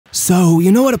So,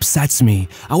 you know what upsets me?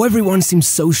 How everyone seems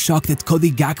so shocked that Cody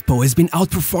Gakpo has been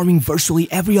outperforming virtually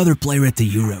every other player at the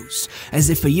Euros. As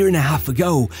if a year and a half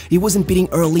ago, he wasn't beating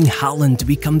Erling Haaland to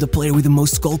become the player with the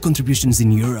most goal contributions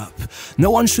in Europe.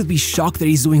 No one should be shocked that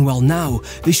he's doing well now.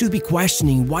 They should be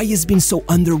questioning why he's been so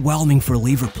underwhelming for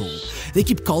Liverpool. They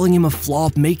keep calling him a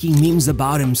flop, making memes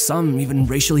about him, some even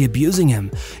racially abusing him.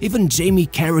 Even Jamie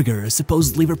Carragher, a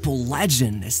supposed Liverpool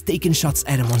legend, has taken shots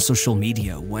at him on social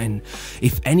media when,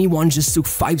 if anyone just took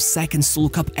 5 seconds to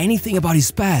look up anything about his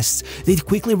past, they'd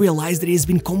quickly realize that he has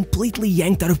been completely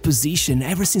yanked out of position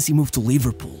ever since he moved to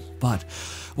Liverpool. But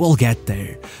we'll get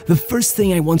there. The first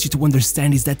thing I want you to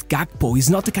understand is that Gakpo is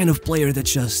not the kind of player that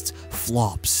just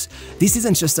flops. This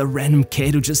isn't just a random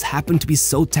kid who just happened to be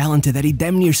so talented that he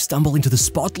damn near stumbled into the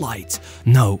spotlight.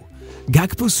 No.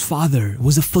 Gakpo's father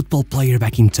was a football player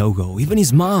back in Togo. Even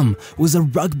his mom was a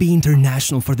rugby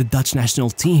international for the Dutch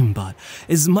national team. But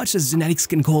as much as genetics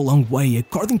can go a long way,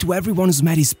 according to everyone who's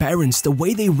met his parents, the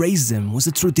way they raised him was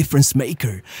a true difference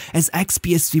maker. As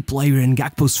ex-PSV player and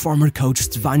Gakpo's former coach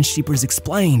Van Schippers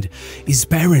explained, his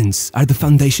parents are the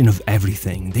foundation of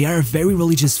everything. They are a very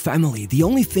religious family. The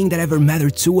only thing that ever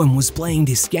mattered to him was playing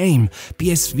this game.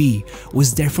 PSV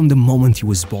was there from the moment he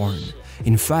was born.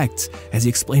 In fact, as he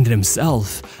explained it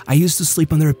himself, I used to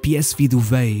sleep under a PSV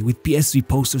duvet with PSV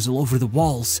posters all over the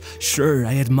walls. Sure,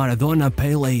 I had Maradona,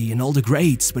 Pele and all the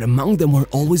greats, but among them were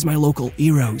always my local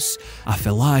heroes,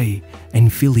 Afelai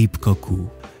and Philippe Cocu.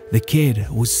 The kid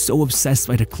was so obsessed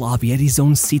by the club, he had his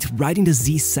own seat right in the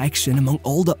Z section among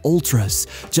all the ultras,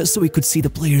 just so he could see the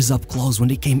players up close when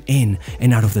they came in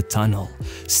and out of the tunnel.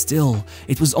 Still,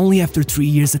 it was only after 3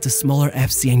 years at the smaller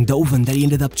FC Eindhoven that he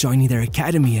ended up joining their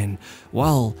academy and,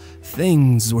 well,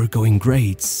 things were going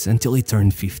great until he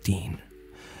turned 15.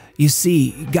 You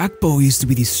see, Gakpo used to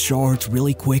be this short,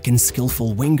 really quick and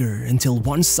skillful winger until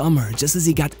one summer, just as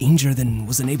he got injured and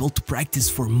was unable to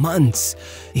practice for months,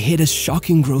 he hit a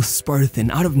shocking growth spurt and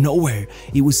out of nowhere,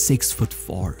 he was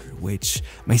 6'4", which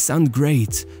may sound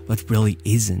great, but really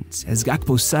isn't. As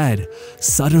Gakpo said,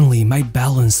 suddenly my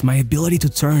balance, my ability to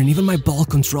turn, even my ball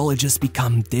control had just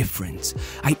become different.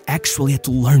 I actually had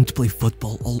to learn to play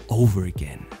football all over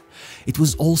again. It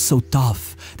was all so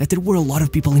tough that there were a lot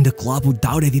of people in the club who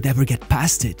doubted he'd ever get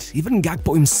past it. Even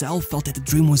Gakpo himself felt that the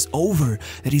dream was over,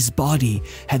 that his body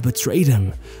had betrayed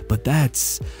him. But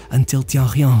that's until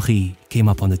Thierry Henry came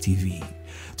up on the TV.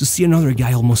 To see another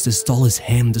guy almost as tall as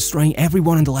him destroying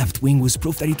everyone on the left wing was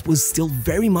proof that it was still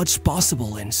very much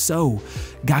possible, and so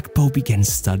Gakpo began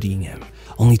studying him.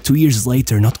 Only 2 years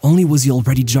later, not only was he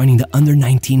already joining the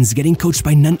under-19s, getting coached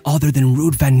by none other than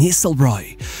Ruud van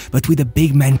Nistelrooy, but with a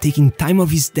big man taking time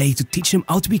of his day to teach him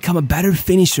how to become a better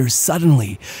finisher,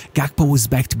 suddenly, Gakpo was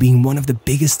back to being one of the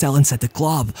biggest talents at the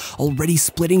club, already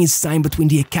splitting his time between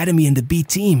the academy and the B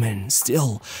team, and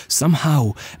still,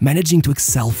 somehow, managing to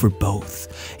excel for both.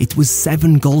 It was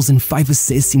 7 goals and 5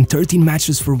 assists in 13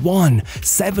 matches for one,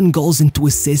 7 goals and 2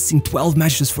 assists in 12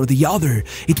 matches for the other.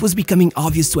 It was becoming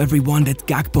obvious to everyone that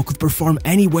Gakpo could perform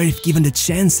anywhere if given the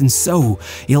chance, and so,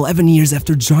 11 years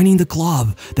after joining the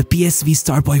club, the PSV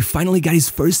star boy finally got his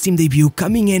first team debut,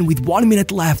 coming in with 1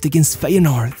 minute left against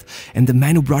Feyenoord, and the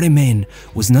man who brought him in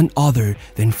was none other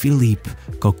than Philippe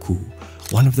Cocu,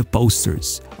 one of the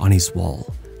posters on his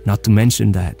wall. Not to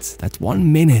mention that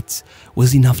 1 minute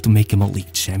was enough to make him a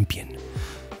league champion.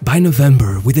 By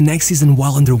November, with the next season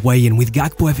well underway and with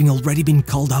Gakpo having already been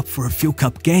called up for a few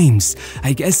cup games,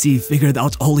 I guess he figured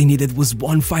out all he needed was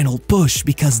one final push,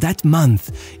 because that month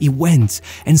he went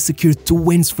and secured 2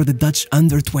 wins for the Dutch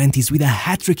under-20s with a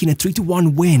hat-trick in a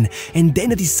 3-1 win and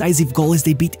then a decisive goal as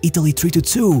they beat Italy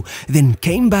 3-2, then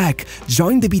came back,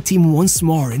 joined the B team once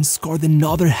more and scored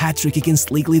another hat-trick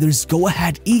against league leaders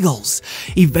Go-Ahead Eagles,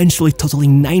 eventually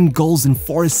totaling 9 goals and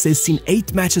 4 assists in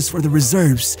 8 matches for the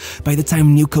reserves by the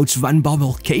time new coach Van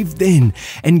Bommel caved in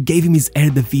and gave him his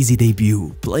Eredivisie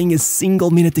debut, playing a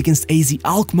single minute against AZ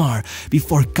Alkmaar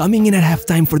before coming in at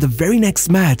halftime for the very next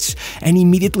match and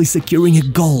immediately securing a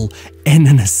goal and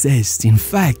an assist. In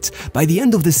fact, by the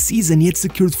end of the season he had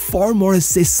secured 4 more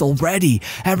assists already,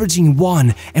 averaging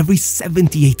 1 every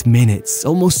 78 minutes,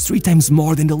 almost 3 times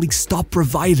more than the league's top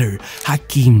provider,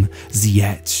 Hakim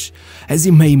Ziyech. As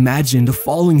you may imagine, the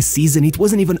following season it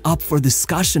wasn't even up for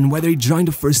discussion whether he joined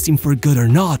the first team for good or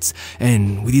not,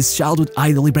 and with his childhood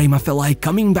idol Ibrahim Afelai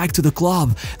coming back to the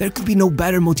club, there could be no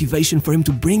better motivation for him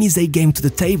to bring his A-game to the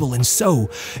table, and so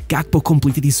Gakpo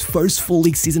completed his first full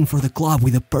league season for the club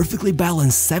with a perfectly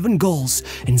balanced 7 goals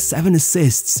and 7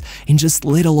 assists in just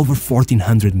little over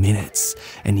 1400 minutes,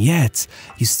 and yet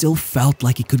he still felt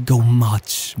like he could go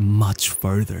much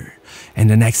further. And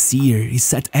the next year, he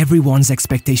set everyone's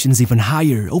expectations even even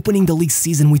higher, opening the league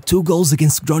season with 2 goals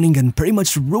against Groningen, pretty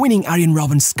much ruining Arjen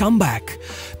Robben's comeback,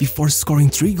 before scoring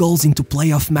 3 goals into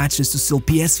playoff matches to seal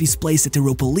PSV's place at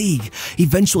Europa League,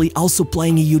 eventually also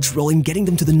playing a huge role in getting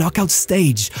them to the knockout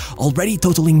stage, already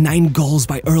totaling 9 goals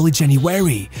by early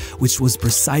January, which was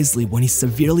precisely when he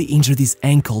severely injured his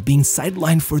ankle, being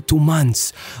sidelined for 2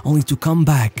 months, only to come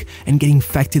back and get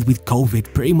infected with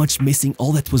COVID, pretty much missing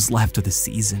all that was left of the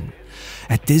season.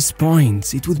 At this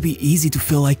point, it would be easy to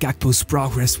feel like Gakpo's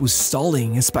progress was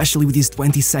stalling, especially with his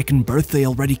 22nd birthday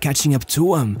already catching up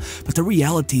to him, but the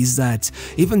reality is that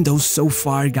even though so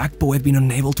far Gakpo had been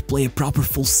unable to play a proper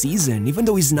full season, even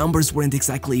though his numbers weren't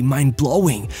exactly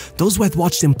mind-blowing, those who had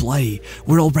watched him play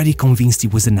were already convinced he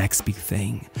was the next big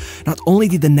thing. Not only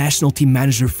did the national team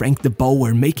manager Frank de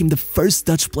Boer make him the first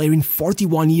Dutch player in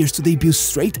 41 years to debut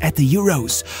straight at the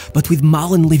Euros, but with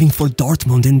Malen leaving for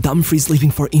Dortmund and Dumfries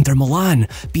leaving for Inter Milan,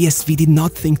 PSV did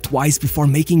not think twice before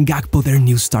making Gakpo their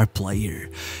new star player.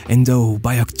 And though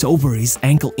by October his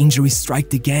ankle injury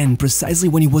struck again, precisely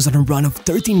when he was on a run of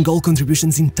 13 goal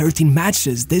contributions in 13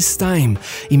 matches, this time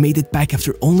he made it back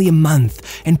after only a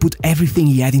month and put everything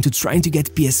he had into trying to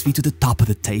get PSV to the top of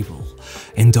the table.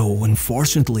 And though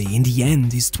unfortunately in the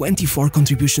end his 24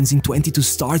 contributions in 22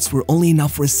 starts were only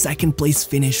enough for a second place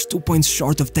finish, 2 points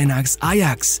short of Ten Hag's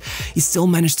Ajax, he still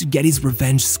managed to get his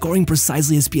revenge, scoring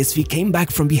precisely as PSV came back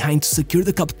from behind to secure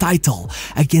the cup title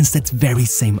against that very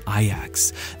same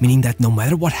Ajax, meaning that no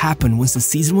matter what happened once the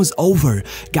season was over,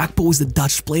 Gakpo was the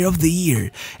Dutch Player of the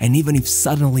Year, and even if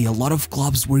suddenly a lot of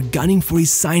clubs were gunning for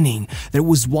his signing, there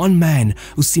was one man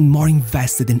who seemed more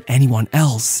invested than anyone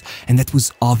else, and that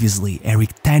was obviously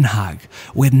Erik Ten Hag,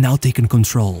 who had now taken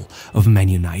control of Man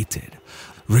United.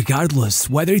 Regardless,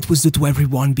 whether it was due to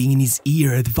everyone being in his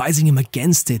ear advising him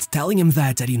against it, telling him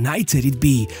that at United it'd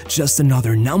be just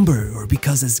another number, or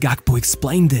because as Gakpo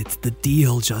explained it, the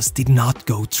deal just did not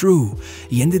go through,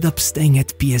 he ended up staying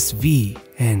at PSV,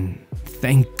 and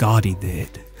thank God he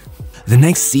did. The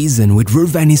next season, with Ruud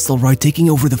van Nistelrooy taking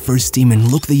over the first team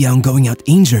and Luc de Jong going out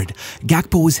injured,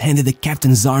 Gakpo was handed the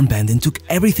captain's armband and took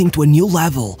everything to a new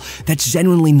level that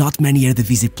genuinely not many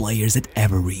Eredivisie players had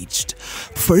ever reached.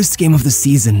 First game of the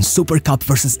season, Super Cup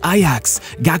versus Ajax,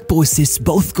 Gakpo assists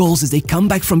both goals as they come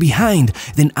back from behind,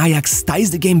 then Ajax ties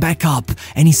the game back up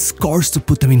and he scores to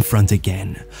put them in front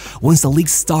again. Once the league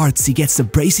starts, he gets a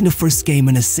brace in the first game,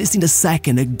 an assist in the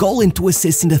second, a goal and 2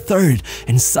 assists in the third,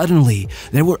 and suddenly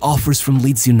there were offers from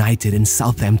Leeds United and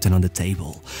Southampton on the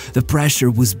table. The pressure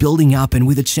was building up, and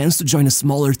with a chance to join a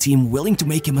smaller team willing to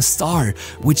make him a star,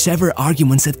 whichever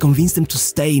arguments had convinced him to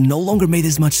stay no longer made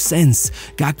as much sense.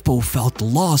 Gakpo felt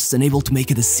lost, unable to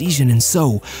make a decision, and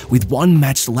so, with 1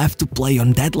 match left to play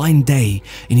on deadline day,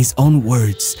 in his own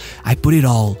words, "I put it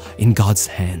all in God's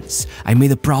hands. I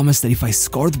made a promise that if I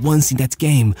scored once in that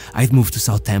game, I'd move to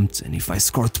Southampton. If I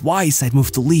scored twice, I'd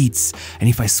move to Leeds. And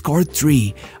if I scored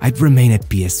 3, I'd remain at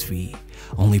PSV."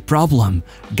 Only problem,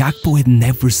 Gakpo had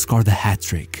never scored a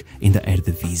hat-trick in the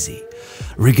Eredivisie.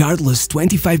 Regardless,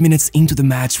 25 minutes into the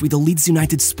match, with the Leeds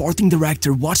United sporting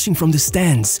director watching from the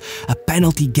stands, a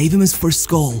penalty gave him his first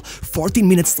goal. 14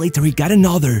 minutes later he got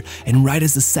another, and right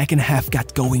as the second half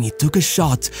got going, he took a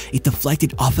shot, it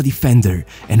deflected off a defender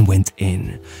and went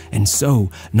in. And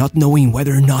so, not knowing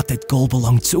whether or not that goal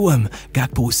belonged to him,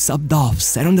 Gakpo was subbed off,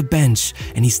 sat on the bench,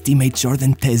 and his teammate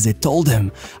Jordan Teze told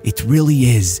him, "It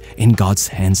really is in God's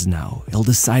hands now. He'll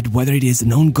decide whether it is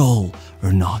an own goal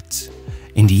or not."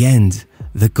 In the end,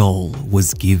 the goal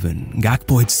was given.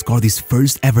 Gakpo had scored his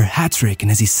first ever hat-trick,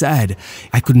 and as he said,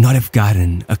 "I could not have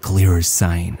gotten a clearer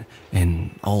sign."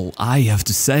 And all I have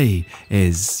to say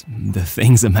is the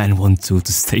things a man wants to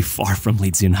stay far from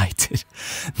Leeds United.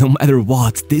 No matter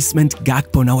what, this meant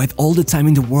Gakpo now had all the time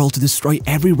in the world to destroy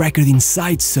every record in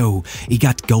sight, so he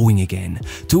got going again.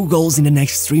 2 goals in the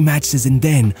next 3 matches and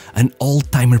then an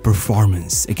all-timer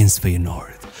performance against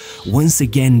Feyenoord. Once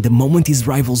again, the moment his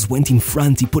rivals went in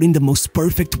front, he put in the most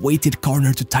perfect weighted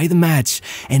corner to tie the match,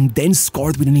 and then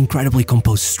scored with an incredibly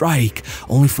composed strike,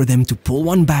 only for them to pull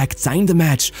one back, tying the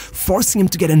match, forcing him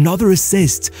to get another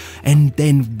assist, and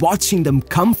then watching them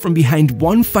come from behind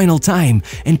one final time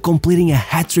and completing a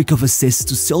hat-trick of assists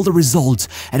to seal the result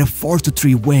at a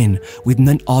 4-3 win, with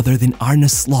none other than Arne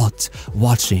Slot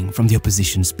watching from the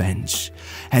opposition's bench.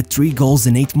 Had 3 goals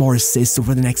and 8 more assists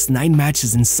over the next 9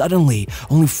 matches, and suddenly,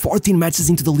 only 4 14 matches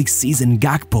into the league season,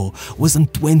 Gakpo was on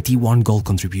 21 goal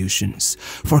contributions.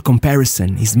 For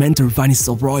comparison, his mentor Van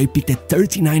Nistelrooy peaked at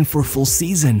 39 for a full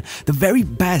season. The very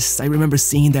best I remember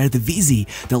seeing in the Eredivisie,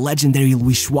 the legendary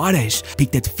Luis Suarez,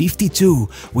 peaked at 52,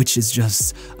 which is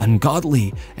just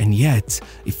ungodly. And yet,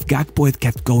 if Gakpo had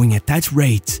kept going at that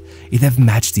rate, he'd have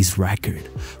matched his record.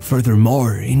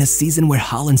 Furthermore, in a season where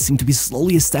Haaland seemed to be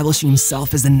slowly establishing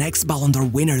himself as the next Ballon d'Or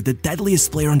winner, the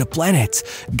deadliest player on the planet,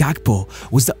 Gakpo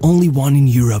was the only one in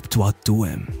Europe to outdo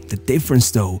him. The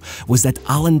difference, though, was that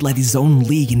Haaland led his own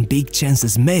league in big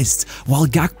chances missed, while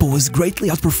Gakpo was greatly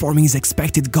outperforming his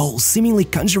expected goals, seemingly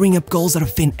conjuring up goals out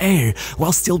of thin air,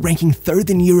 while still ranking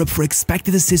 3rd in Europe for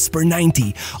expected assists per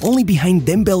 90, only behind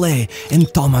Dembélé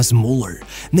and Thomas Muller.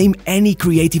 Name any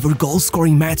creative or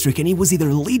goal-scoring metric and he was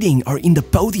either leading or in the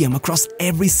podium across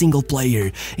every single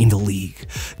player in the league.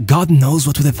 God knows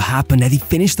what would have happened had he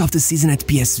finished off the season at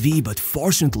PSV, but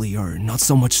fortunately, or not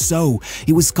so much so,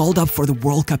 he was called up for the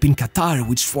World Cup in Qatar,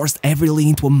 which forced every league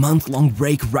into a month-long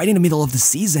break right in the middle of the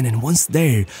season, and once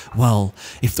there, well,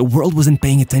 if the world wasn't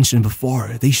paying attention before,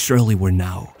 they surely were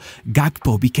now.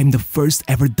 Gakpo became the first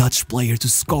ever Dutch player to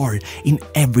score in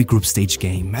every group stage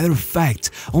game. Matter of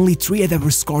fact, only 3 had ever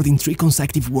scored in 3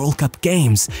 consecutive World Cup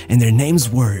games, and their names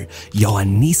were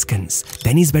Johan Neeskens,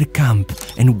 Dennis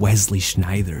Bergkamp, and Wesley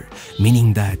Sneijder.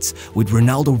 Meaning that, with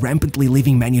Ronaldo rampantly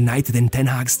leaving Man United and Ten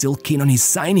Hag still keen on his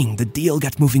signing, the deal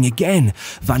got moving again.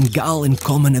 Van Gaal and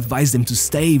Koeman advised them to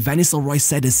stay, Van Nistelrooy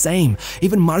said the same,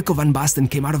 even Marco van Basten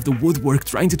came out of the woodwork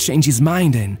trying to change his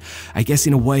mind, and I guess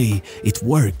in a way, it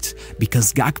worked,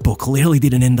 because Gakpo clearly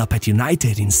didn't end up at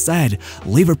United. Instead,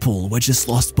 Liverpool, who had just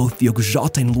lost both Diogo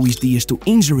Jota and Luis Diaz to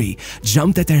injury,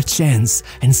 jumped at their chance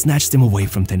and snatched him away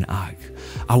from Ten Hag.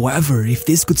 However, if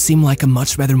this could seem like a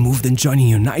much better move than joining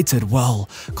United, well,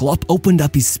 Klopp opened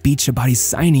up his speech about his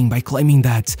signing by claiming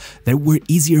that there were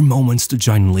easier moments to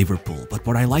join Liverpool. But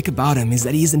what I like about him is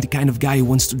that he isn't the kind of guy who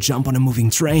wants to jump on a moving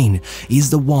train. He's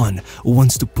the one who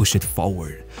wants to push it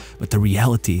forward. But the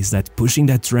reality is that pushing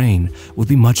that train would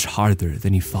be much harder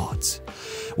than he thought.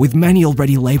 With many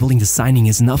already labeling the signing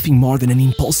as nothing more than an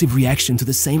impulsive reaction to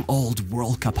the same old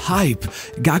World Cup hype,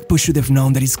 Gakpo should have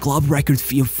known that his club record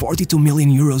fee of 42 million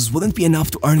euros wouldn't be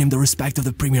enough to earn him the respect of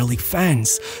the Premier League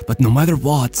fans. But no matter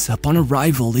what, upon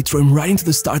arrival, they threw him right into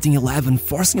the starting 11,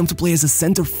 forcing him to play as a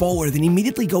centre forward and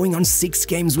immediately going on 6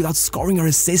 games without scoring or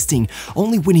assisting,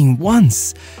 only winning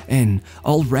once, and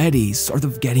already sort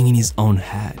of getting in his own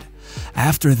head.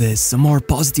 After this, a more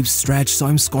positive stretch saw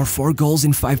him score 4 goals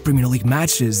in 5 Premier League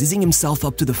matches, easing himself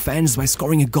up to the fans by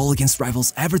scoring a goal against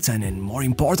rivals Everton and, more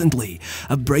importantly,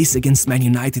 a brace against Man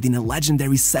United in a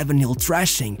legendary 7-0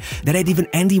 thrashing that had even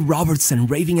Andy Robertson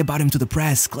raving about him to the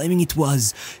press, claiming it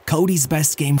was Cody's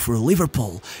best game for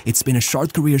Liverpool. It's been a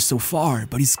short career so far,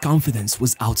 but his confidence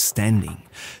was outstanding.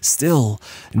 Still,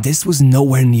 this was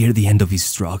nowhere near the end of his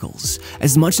struggles.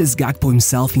 As much as Gakpo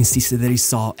himself insisted that he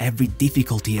saw every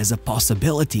difficulty as a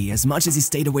possibility, as much as he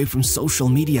stayed away from social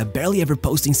media, barely ever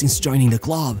posting since joining the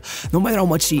club, no matter how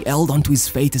much he held onto his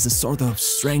fate as a sort of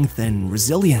strength and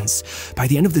resilience, by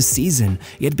the end of the season,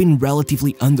 he had been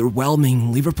relatively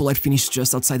underwhelming. Liverpool had finished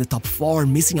just outside the top 4,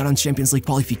 missing out on Champions League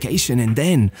qualification, and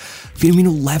then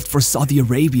Firmino left for Saudi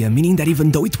Arabia, meaning that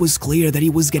even though it was clear that he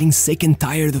was getting sick and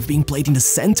tired of being played in the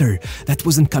center, that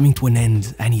wasn't coming to an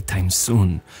end anytime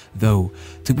soon. Though,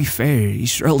 to be fair, he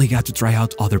surely got to try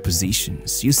out other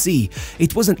positions. You see,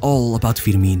 it wasn't all about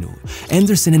Firmino.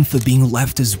 Anderson and Fabinho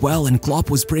left as well, and Klopp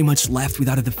was pretty much left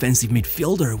without a defensive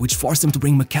midfielder, which forced him to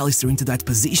bring McAllister into that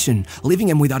position, leaving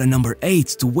him without a number 8,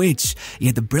 to which he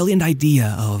had the brilliant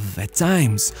idea of, at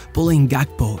times, pulling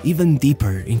Gakpo even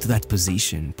deeper into that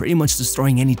position, pretty much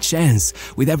destroying any chance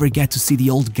we'd ever get to see the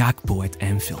old Gakpo at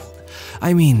Anfield.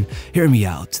 I mean, hear me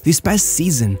out. This past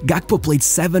season, Gakpo played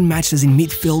 7 matches in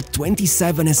midfield,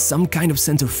 27 as some kind of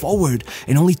center forward,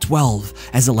 and only 12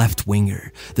 as a left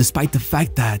winger. Despite the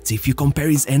fact that, if you compare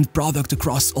his end product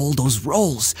across all those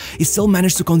roles, he still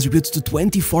managed to contribute to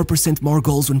 24% more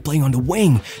goals when playing on the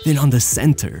wing than on the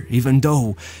center, even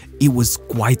though he was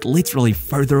quite literally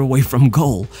further away from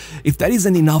goal. If that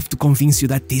isn't enough to convince you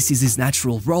that this is his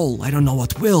natural role, I don't know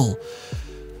what will.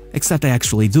 Except I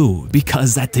actually do,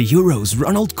 because at the Euros,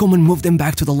 Ronald Koeman moved them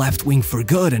back to the left wing for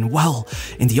good, and well,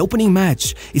 in the opening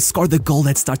match, he scored the goal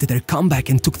that started their comeback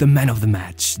and took the man of the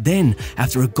match. Then,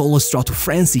 after a goalless draw to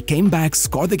France, he came back,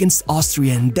 scored against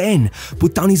Austria, and then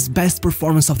put down his best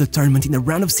performance of the tournament in the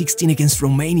round of 16 against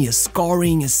Romania,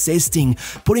 scoring, assisting,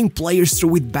 putting players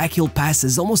through with backheel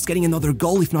passes, almost getting another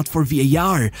goal if not for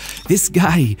VAR. This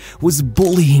guy was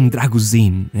bullying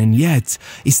Draguzin, and yet,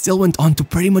 he still went on to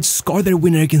pretty much score their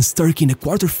winner against against Turkey in the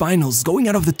quarterfinals, going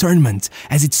out of the tournament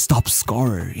as its top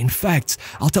scorer. In fact,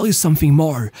 I'll tell you something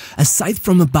more. Aside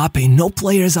from Mbappe, no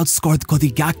player has outscored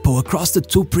Cody Gakpo across the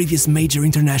 2 previous major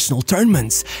international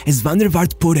tournaments. As Van der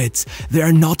Vaart put it, there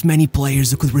are not many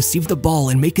players who could receive the ball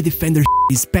and make a defender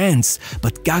his pants,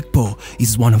 but Gakpo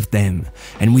is one of them.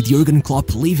 And with Jurgen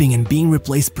Klopp leaving and being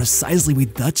replaced precisely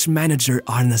with Dutch manager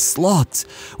Arne Slot,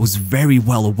 who's very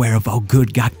well aware of how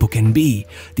good Gakpo can be,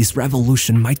 this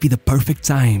revolution might be the perfect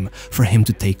time for him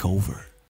to take over.